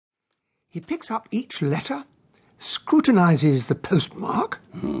He picks up each letter, scrutinises the postmark,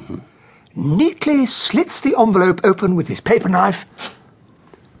 neatly slits the envelope open with his paper knife,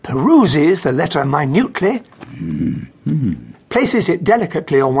 peruses the letter minutely, places it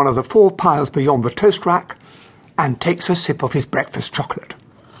delicately on one of the 4 piles beyond the toast rack, and takes a sip of his breakfast chocolate.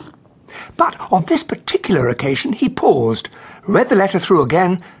 But on this particular occasion he paused, read the letter through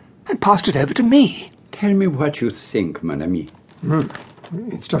again, and passed it over to me. Tell me what you think, mon ami.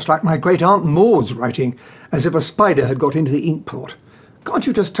 It's just like my great-aunt Maud's writing, as if a spider had got into the inkpot. Can't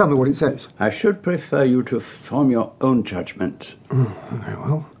you just tell me what it says? I should prefer you to form your own judgment. Very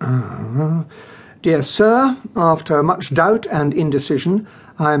well. Dear Sir, after much doubt and indecision,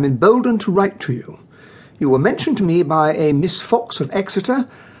 I am emboldened to write to you. You were mentioned to me by a Miss Fox of Exeter,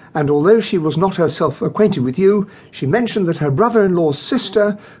 and although she was not herself acquainted with you, she mentioned that her brother-in-law's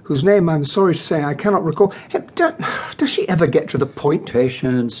sister, whose name I'm sorry to say I cannot recall... Does she ever get to the point?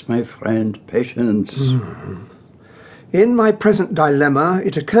 Patience, my friend, patience. In my present dilemma,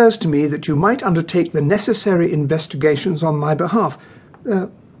 it occurs to me that you might undertake the necessary investigations on my behalf.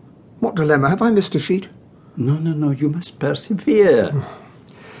 What dilemma? Have I missed a sheet? No, you must persevere.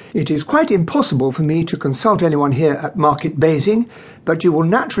 It is quite impossible for me to consult anyone here at Market Basing, but you will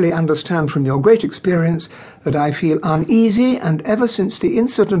naturally understand from your great experience that I feel uneasy and, ever since the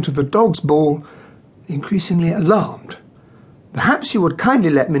incident of the dog's ball, increasingly alarmed. Perhaps you would kindly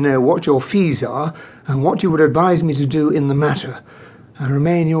let me know what your fees are and what you would advise me to do in the matter. I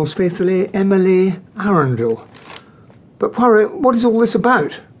remain yours faithfully, Emily Arundel. But, Poirot, what is all this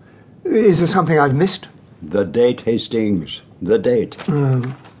about? Is there something I've missed? The date, Hastings. The date.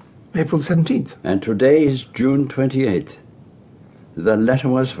 April 17th. And today is June 28th. The letter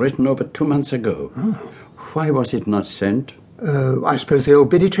was written over 2 months ago. Why was it not sent? I suppose the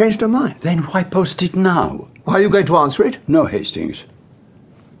old biddy changed her mind. Then why post it now? Are you going to answer it? No, Hastings.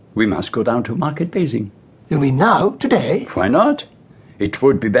 We must go down to Market Basing. You mean now? Today? Why not? It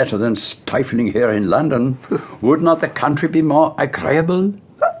would be better than stifling here in London. Would not the country be more agreeable?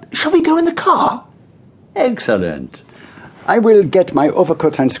 Shall we go in the car? Excellent. I will get my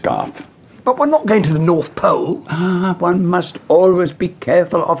overcoat and scarf. But we're not going to the North Pole. One must always be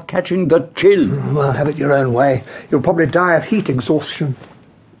careful of catching the chill. Well, have it your own way. You'll probably die of heat exhaustion.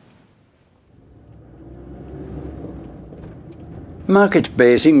 Market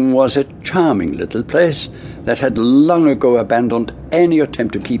Basing was a charming little place that had long ago abandoned any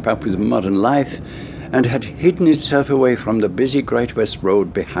attempt to keep up with modern life and had hidden itself away from the busy Great West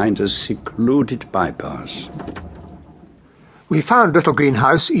Road behind a secluded bypass. We found Little Green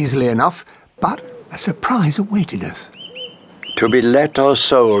House easily enough, but a surprise awaited us. To be let or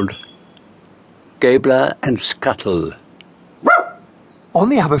sold, Gabler and Scuttle. On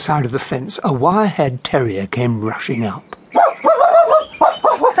the other side of the fence, a wire-haired terrier came rushing up.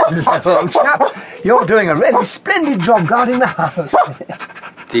 Hello, old chap. You're doing a really splendid job guarding the house.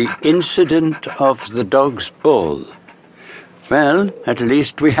 The incident of the dog's ball. Well, at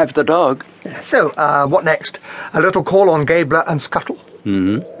least we have the dog. So, what next? A little call on Gabler and Scuttle?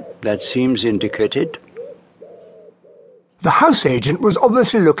 That seems indicated. The house agent was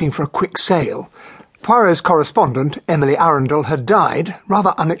obviously looking for a quick sale. Poirot's correspondent, Emily Arundel, had died,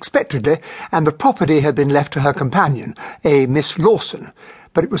 rather unexpectedly, and the property had been left to her companion, a Miss Lawson,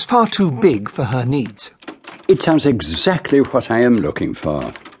 but it was far too big for her needs. It sounds exactly what I am looking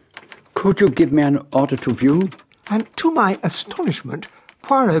for. Could you give me an order to view? And to my astonishment,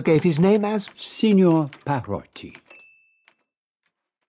 Poirot gave his name as Signor Parotti.